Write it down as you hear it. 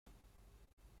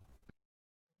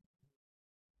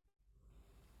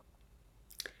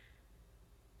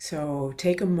So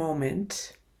take a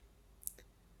moment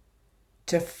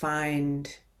to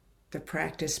find the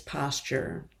practice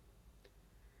posture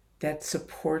that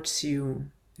supports you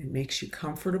and makes you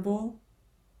comfortable.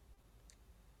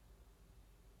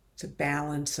 It's a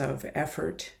balance of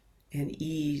effort and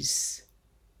ease.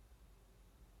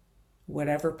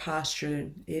 Whatever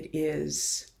posture it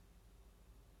is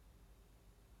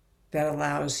that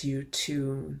allows you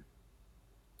to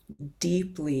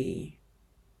deeply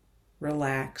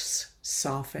relax,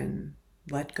 soften,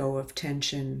 let go of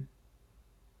tension.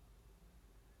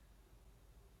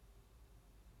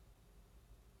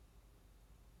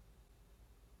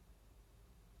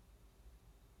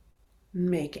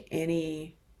 Make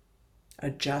any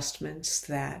adjustments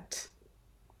that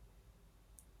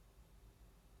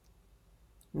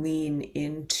lean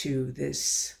into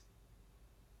this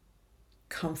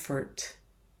comfort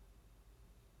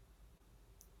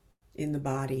in the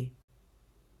body.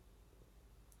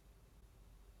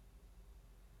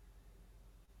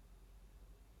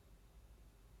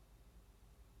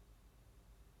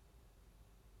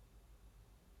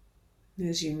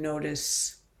 As you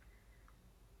notice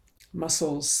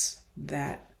muscles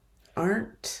that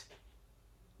aren't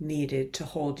needed to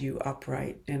hold you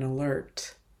upright and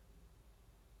alert,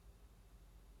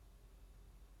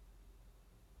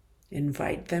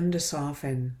 invite them to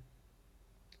soften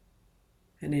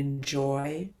and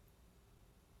enjoy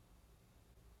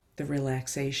the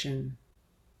relaxation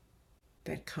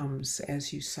that comes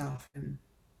as you soften.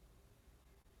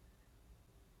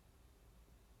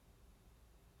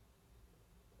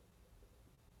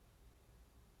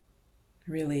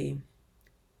 Really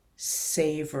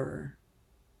savor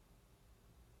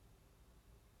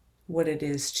what it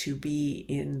is to be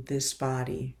in this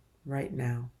body right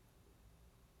now.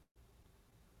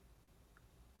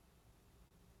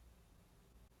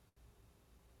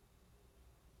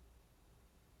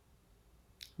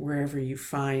 Wherever you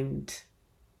find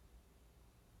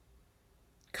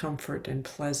comfort and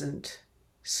pleasant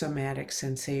somatic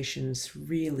sensations,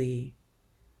 really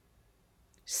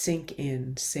sink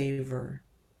in, savor,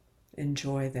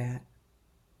 enjoy that.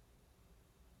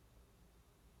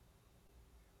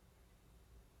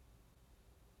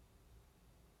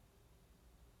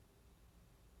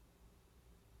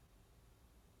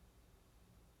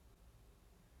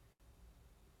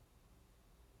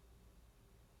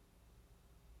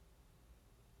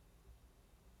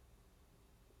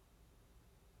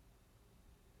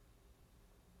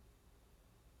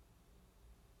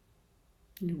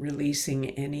 Releasing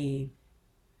any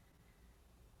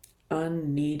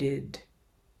unneeded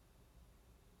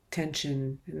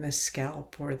tension in the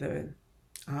scalp or the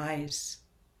eyes,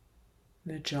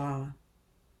 the jaw.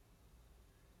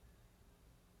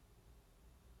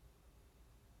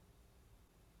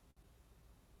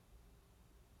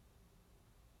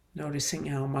 Noticing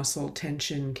how muscle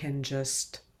tension can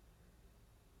just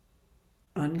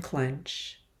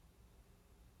unclench,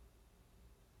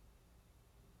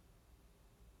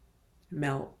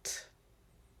 melt,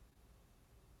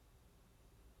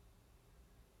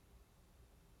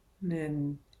 and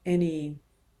then any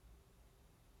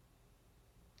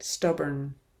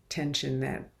stubborn tension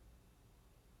that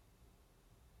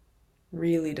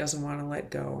really doesn't want to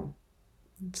let go.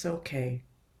 It's okay.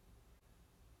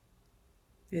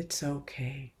 It's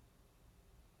okay.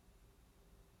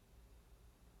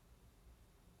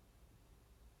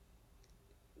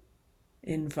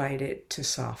 Invite it to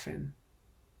soften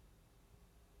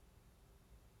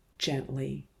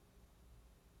gently,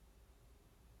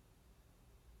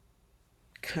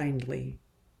 kindly.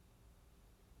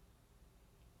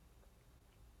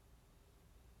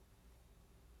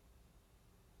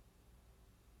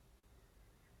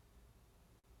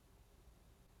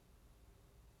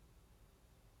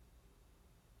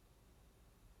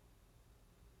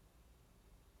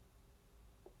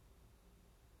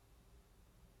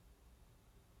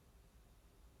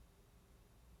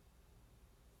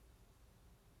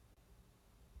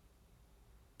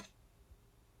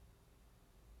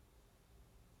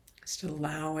 Just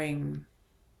allowing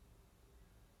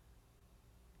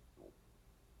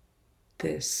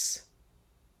this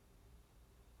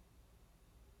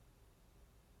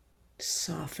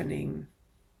softening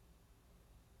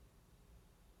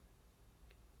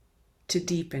to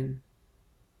deepen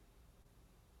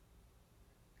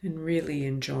and really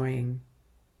enjoying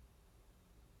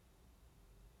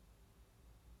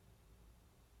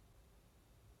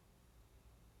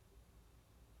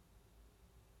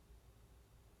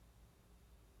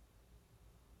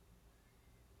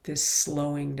this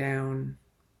slowing down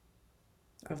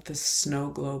of the snow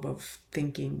globe of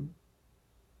thinking.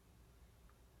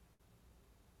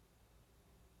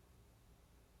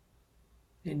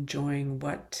 enjoying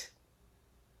what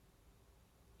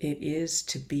it is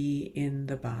to be in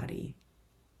the body.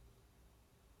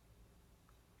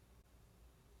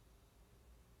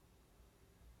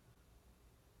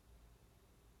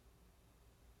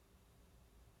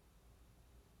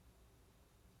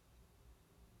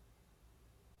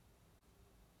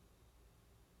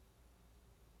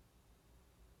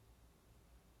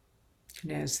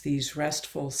 And as these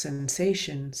restful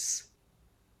sensations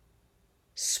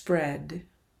spread,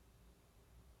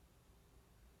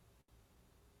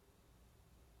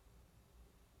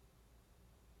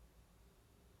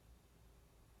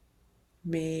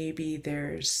 maybe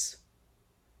there's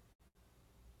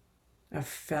a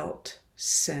felt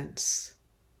sense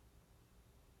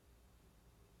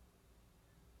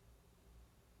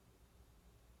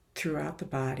throughout the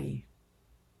body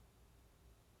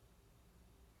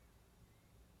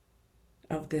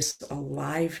of this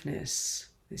aliveness,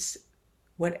 this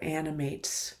what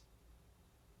animates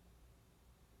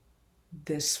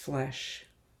this flesh.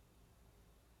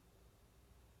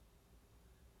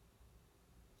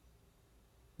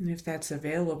 And if that's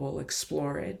available,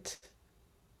 explore it.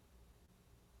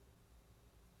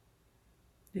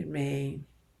 It may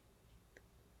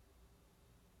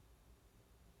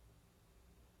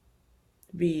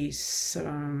be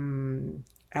some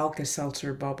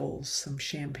Alka-Seltzer bubbles, some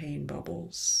champagne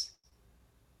bubbles.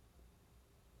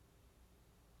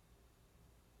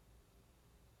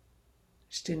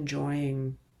 Just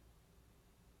enjoying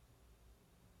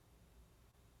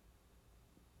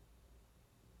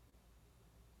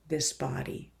this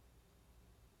body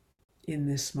in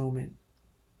this moment.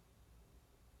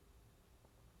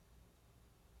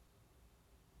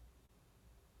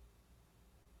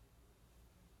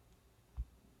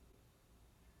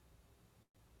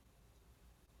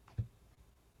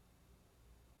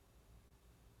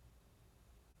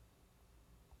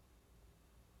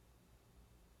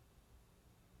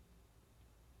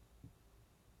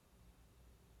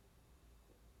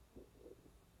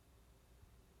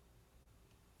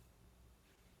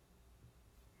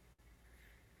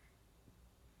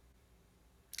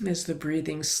 As the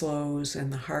breathing slows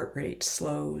and the heart rate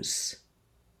slows,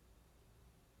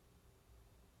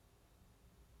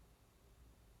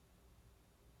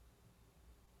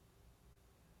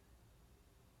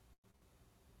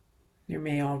 there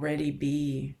may already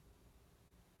be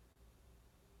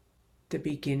the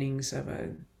beginnings of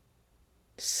a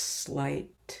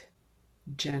slight,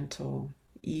 gentle,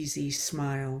 easy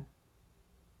smile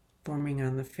forming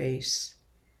on the face.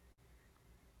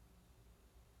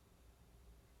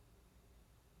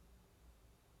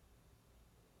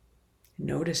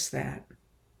 Notice that.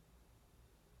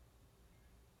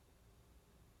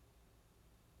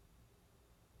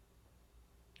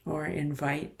 Or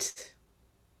invite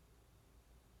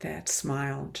that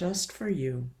smile just for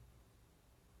you.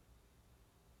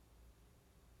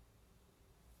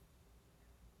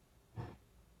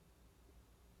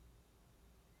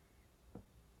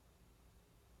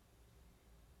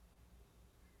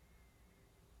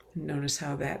 Notice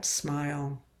how that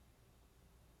smile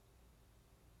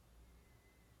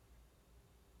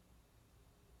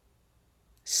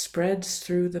spreads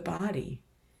through the body.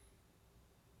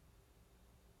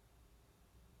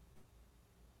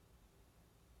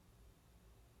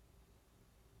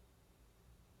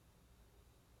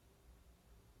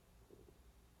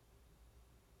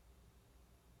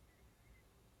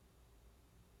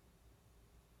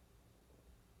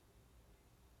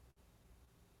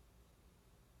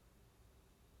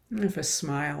 If a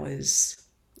smile is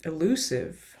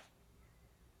elusive,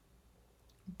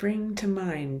 bring to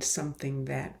mind something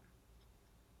that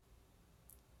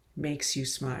makes you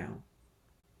smile.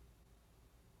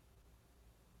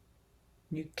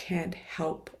 You can't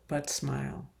help but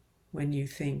smile when you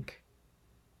think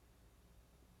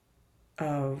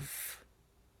of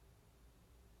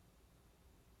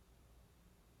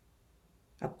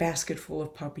a basket full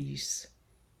of puppies,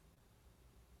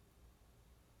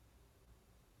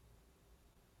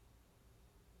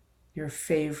 your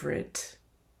favorite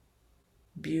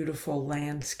beautiful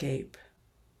landscape,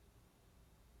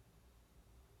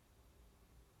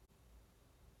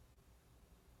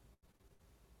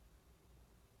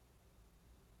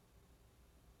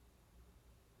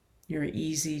 your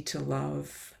easy to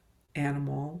love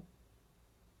animal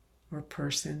or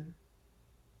person.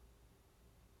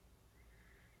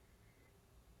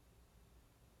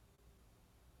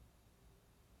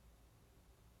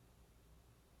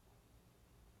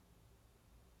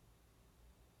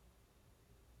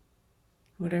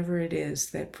 Whatever it is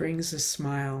that brings a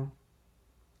smile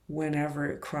whenever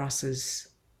it crosses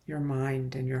your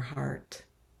mind and your heart.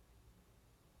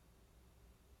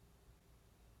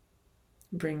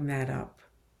 Bring that up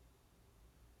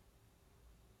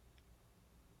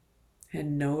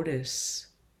and notice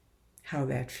how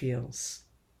that feels.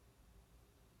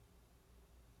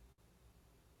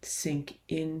 Sink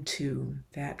into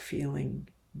that feeling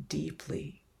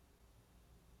deeply.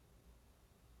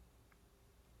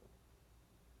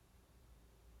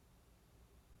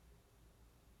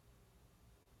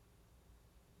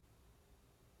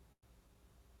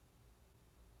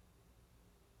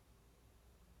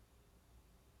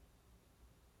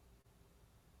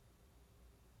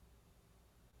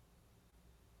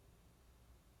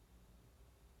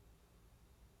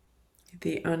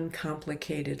 The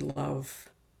uncomplicated love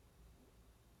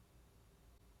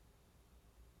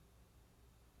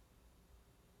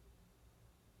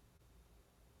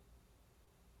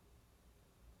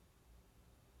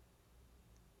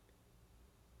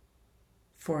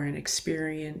for an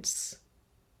experience,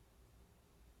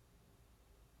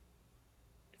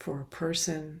 for a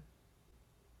person,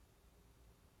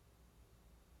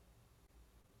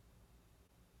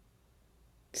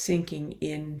 sinking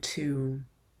into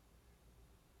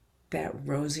that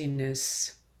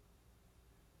rosiness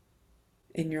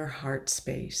in your heart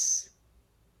space,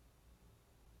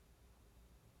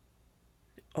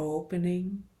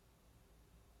 opening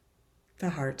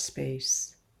the heart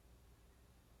space,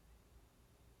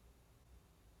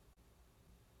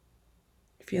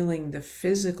 feeling the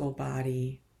physical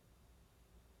body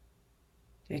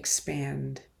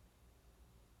expand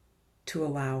to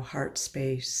allow heart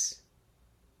space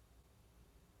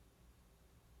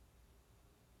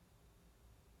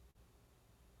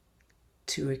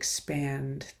to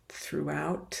expand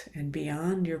throughout and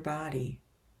beyond your body.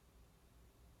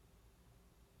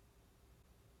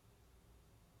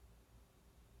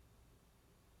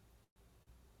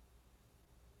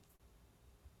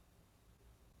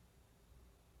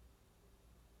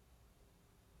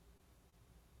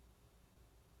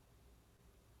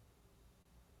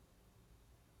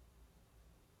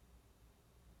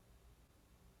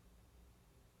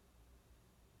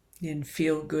 In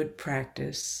feel good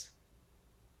practice,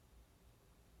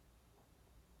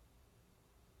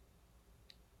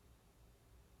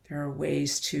 there are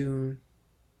ways to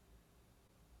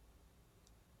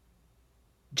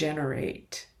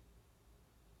generate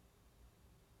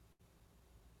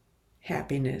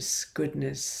happiness,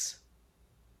 goodness,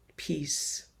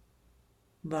 peace,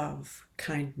 love,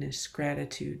 kindness,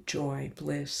 gratitude, joy,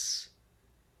 bliss.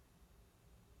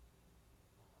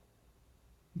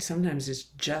 And sometimes it's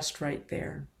just right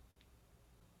there.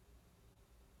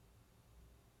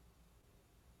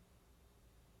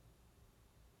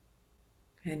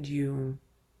 And you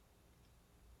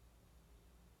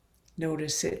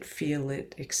notice it, feel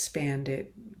it, expand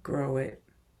it, grow it,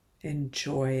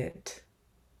 enjoy it.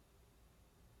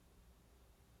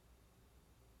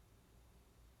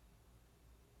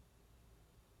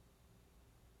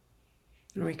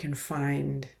 And we can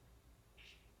find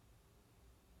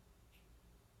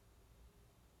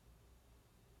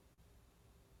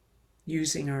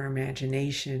using our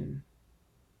imagination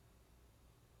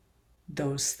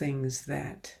those things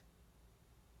that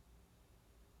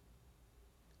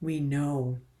we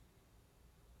know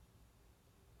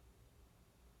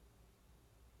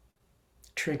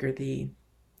trigger the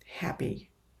happy,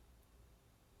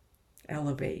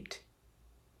 elevate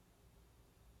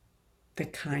the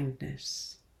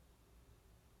kindness.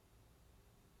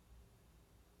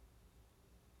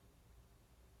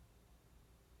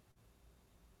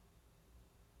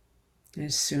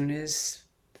 As soon as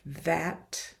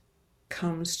that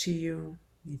comes to you,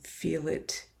 you feel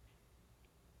it.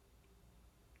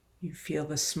 You feel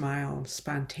the smile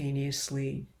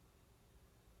spontaneously.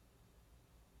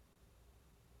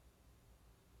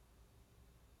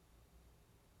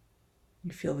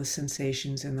 You feel the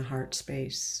sensations in the heart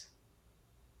space.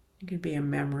 It could be a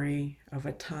memory of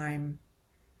a time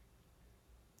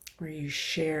where you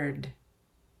shared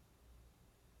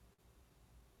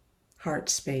heart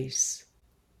space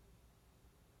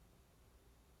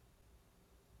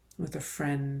with a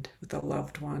friend, with a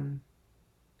loved one.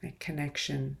 That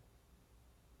connection,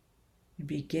 it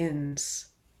begins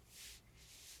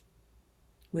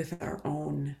with our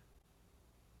own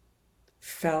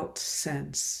felt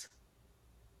sense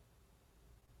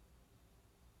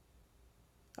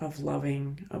of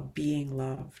loving, of being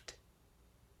loved.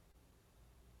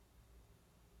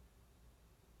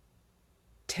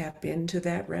 Tap into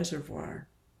that reservoir.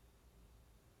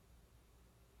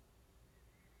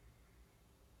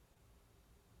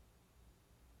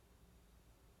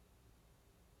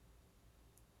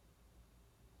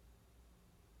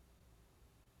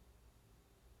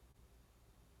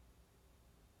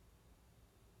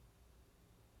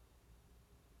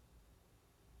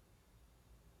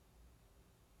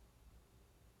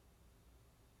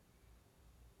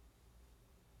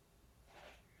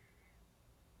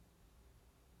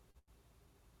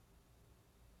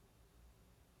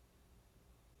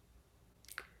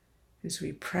 as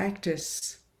we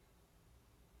practice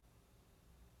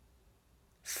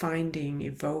finding,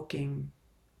 evoking,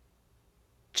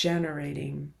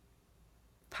 generating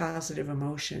positive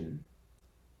emotion,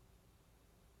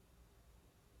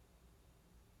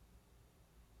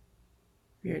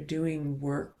 we are doing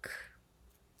work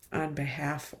on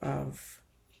behalf of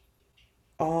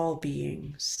all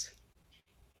beings,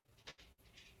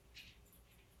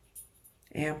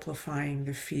 amplifying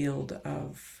the field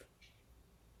of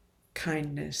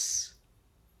kindness,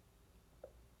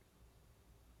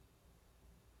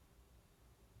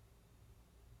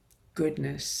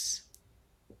 goodness,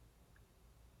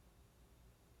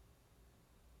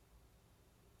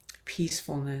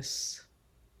 peacefulness,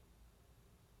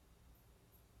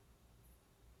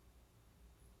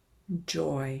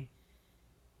 joy.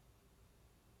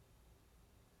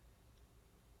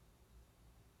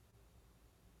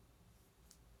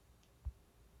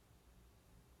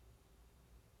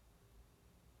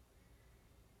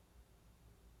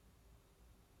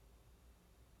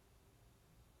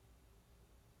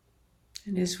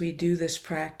 And as we do this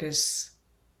practice,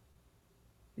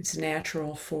 it's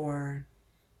natural for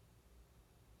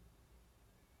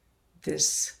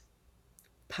this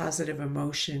positive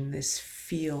emotion, this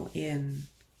feel in,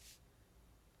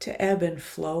 to ebb and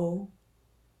flow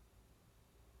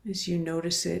as you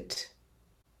notice it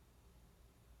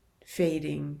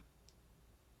fading.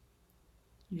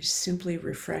 You simply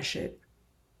refresh it,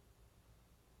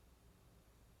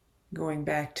 going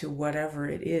back to whatever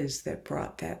it is that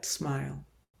brought that smile.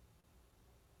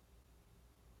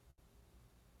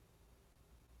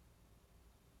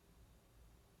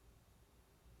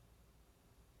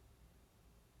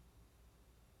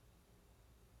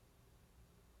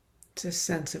 It's a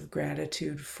sense of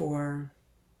gratitude for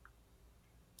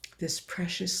this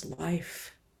precious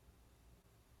life.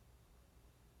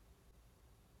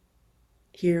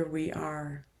 Here we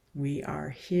are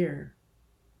here.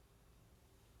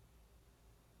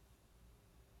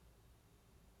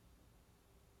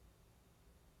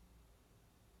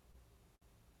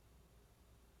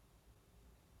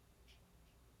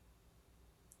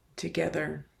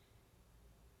 Together,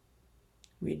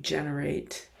 we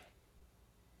generate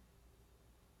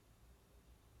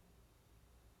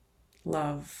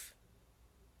love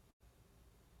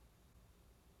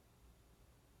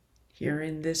here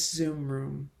in this Zoom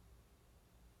room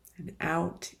and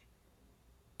out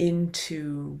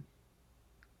into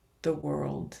the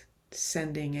world,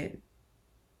 sending it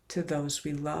to those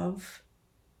we love,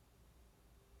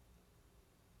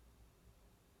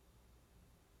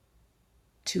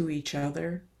 to each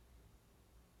other,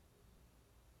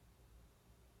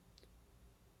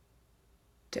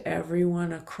 to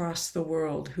everyone across the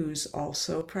world who's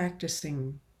also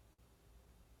practicing.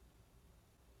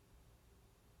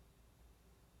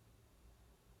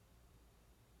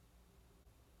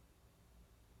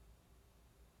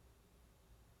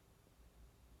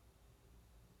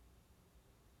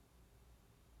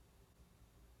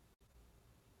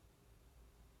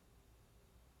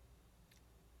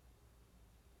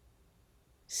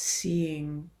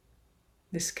 Seeing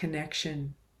this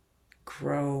connection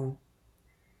grow,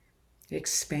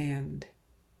 expand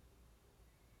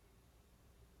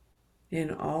in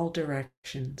all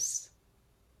directions.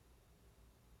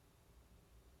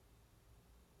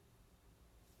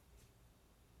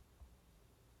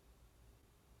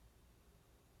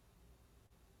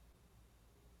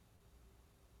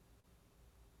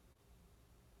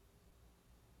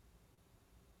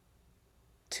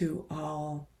 To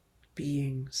all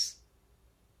beings.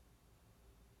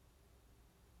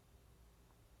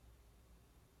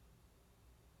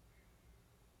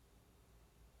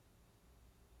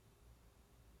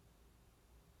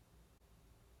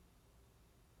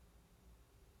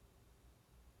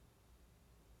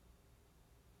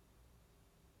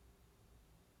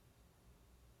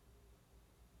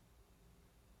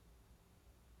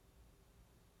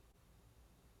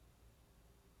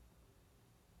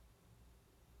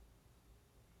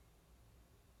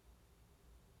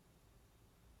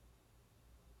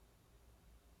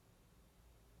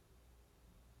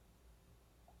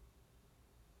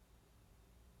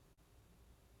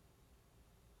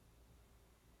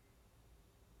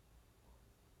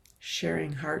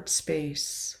 Sharing heart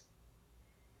space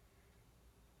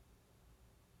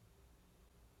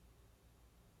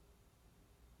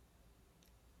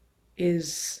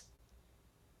is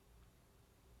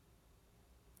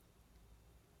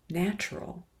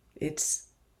natural. It's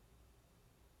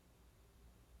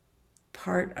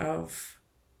part of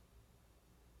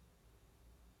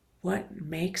what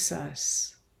makes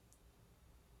us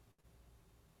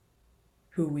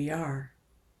who we are.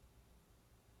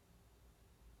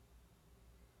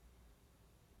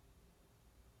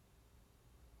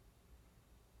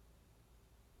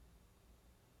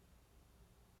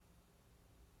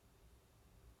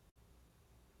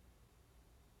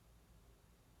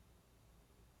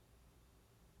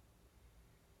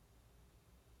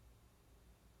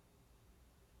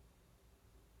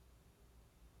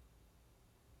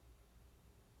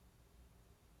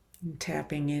 And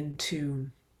tapping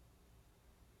into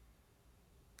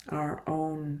our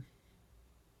own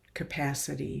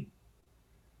capacity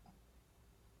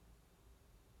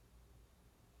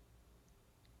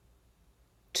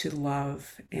to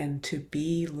love and to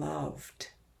be loved,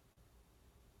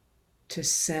 to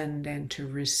send and to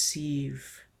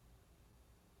receive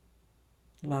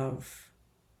love.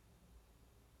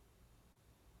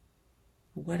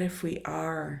 What if we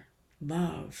are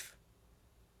love?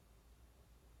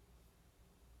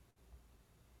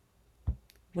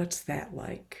 What's that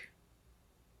like?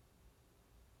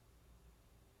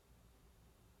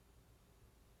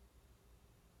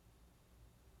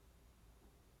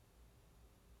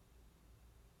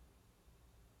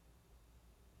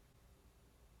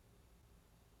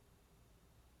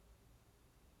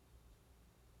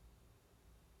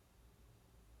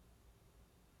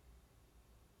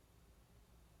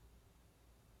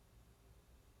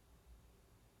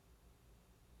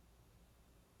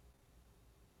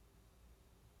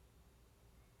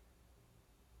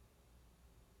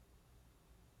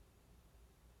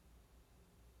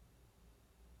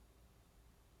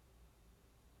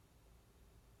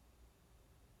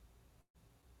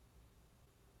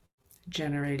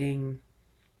 Generating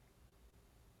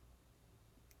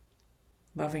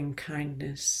loving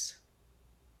kindness,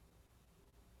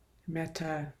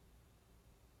 metta,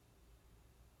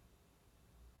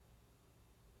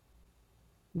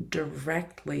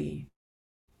 directly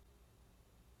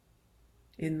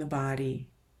in the body,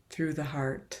 through the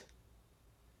heart.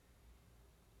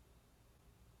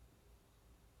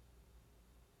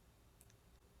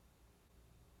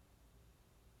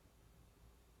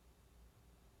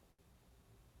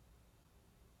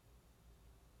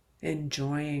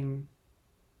 Enjoying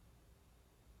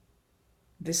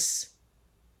this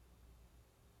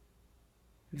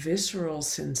visceral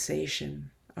sensation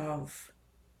of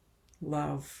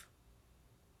love,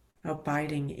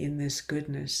 abiding in this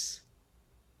goodness.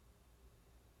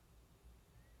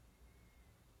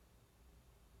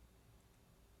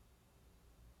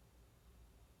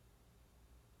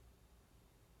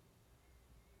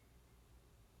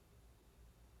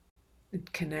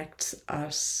 It connects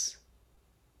us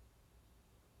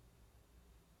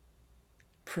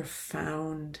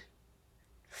profound,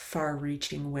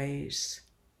 far-reaching ways.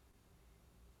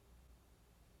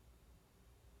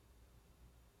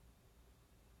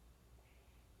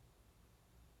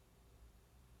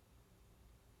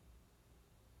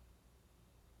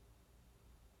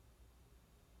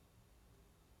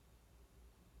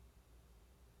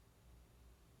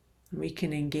 We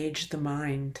can engage the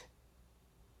mind.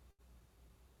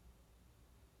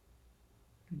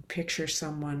 Picture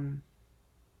someone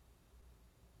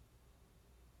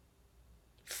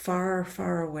far,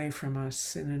 far away from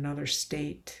us in another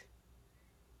state.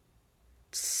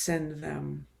 Send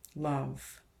them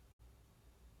love.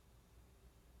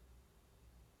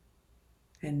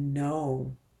 And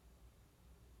know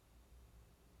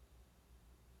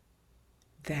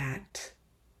that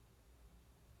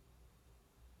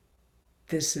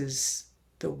this is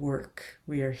the work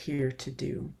we are here to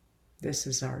do. This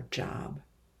is our job.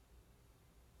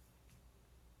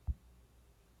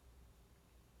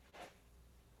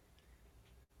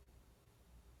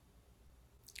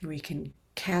 We can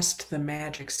cast the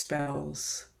magic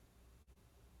spells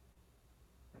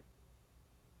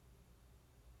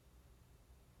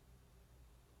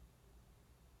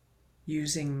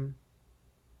using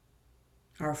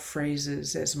our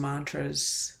phrases as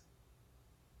mantras.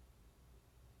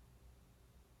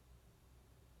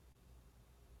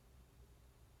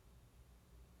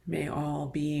 May all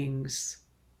beings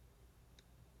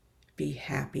be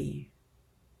happy.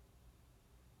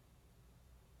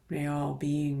 May all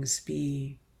beings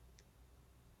be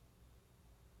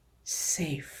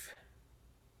safe.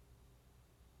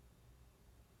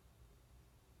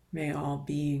 May all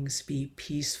beings be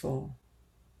peaceful.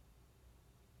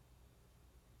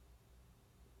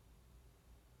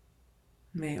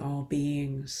 May all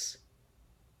beings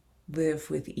live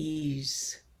with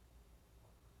ease.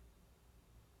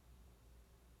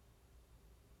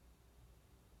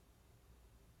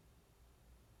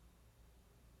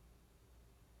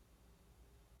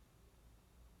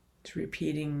 It's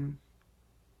repeating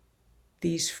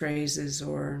these phrases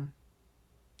or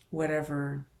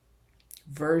whatever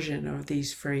version of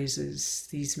these phrases,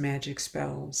 these magic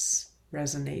spells,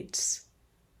 resonates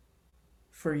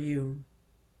for you.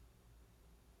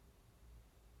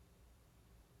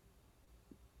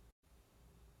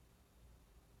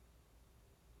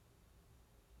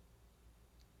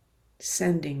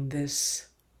 Sending this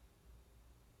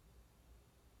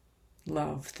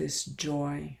love, this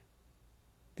joy,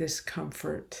 this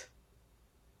comfort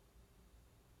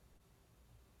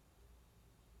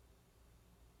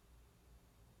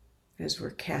as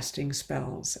we're casting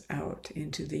spells out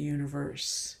into the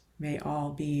universe. May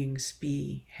all beings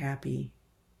be happy.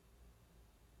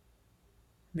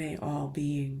 May all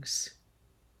beings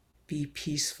be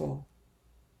peaceful.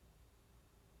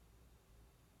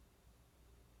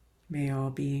 May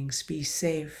all beings be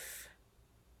safe.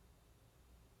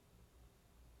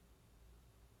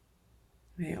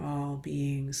 May all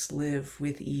beings live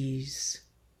with ease.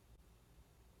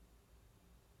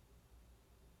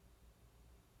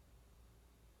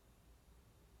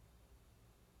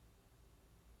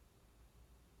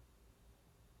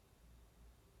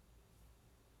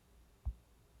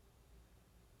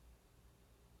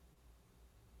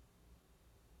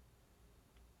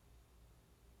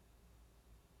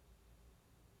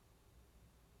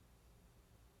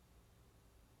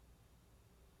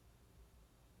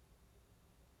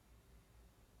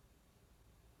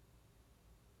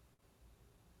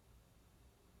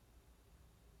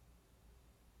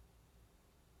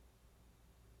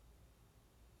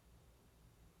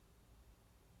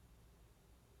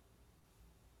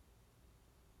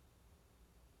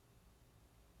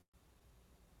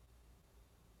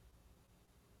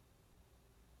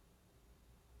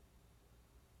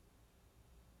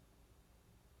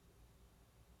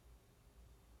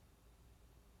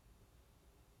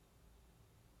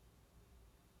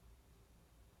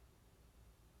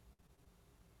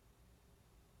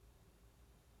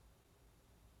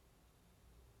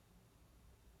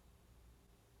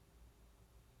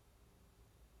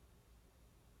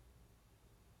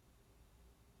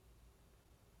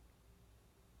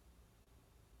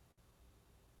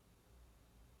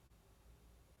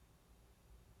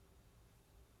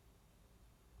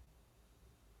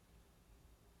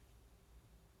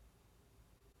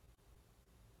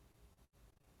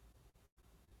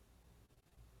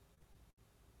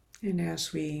 And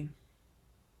as we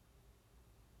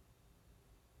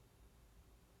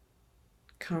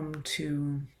come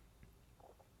to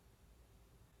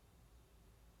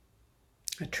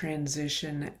a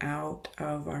transition out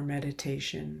of our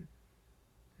meditation,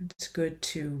 it's good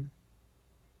to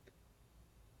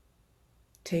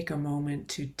take a moment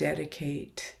to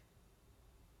dedicate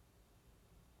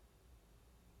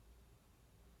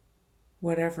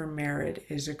whatever merit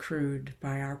is accrued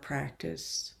by our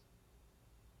practice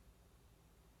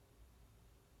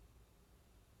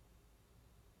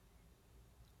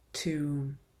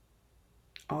to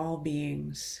all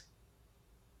beings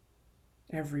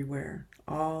everywhere,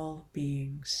 all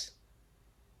beings,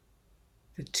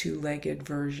 the two-legged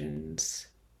versions,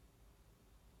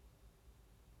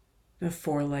 the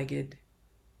four-legged,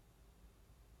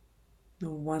 the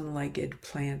one-legged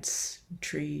plants and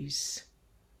trees,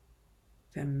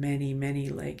 the many,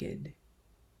 many-legged,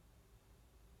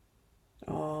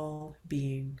 all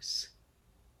beings.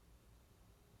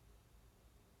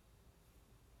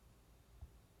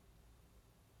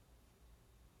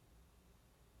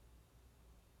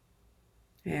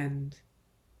 And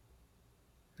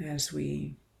as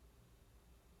we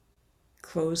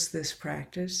close this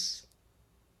practice,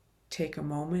 take a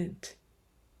moment,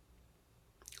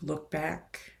 look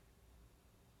back.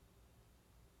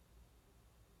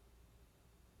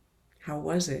 How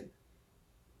was it?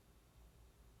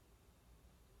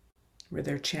 Were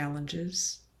there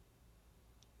challenges?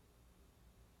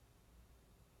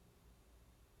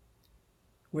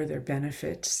 Were there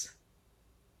benefits?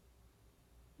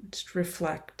 Just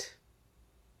reflect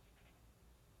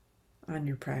on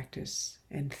your practice,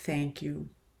 and thank you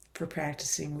for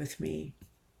practicing with me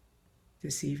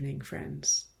this evening,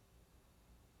 friends.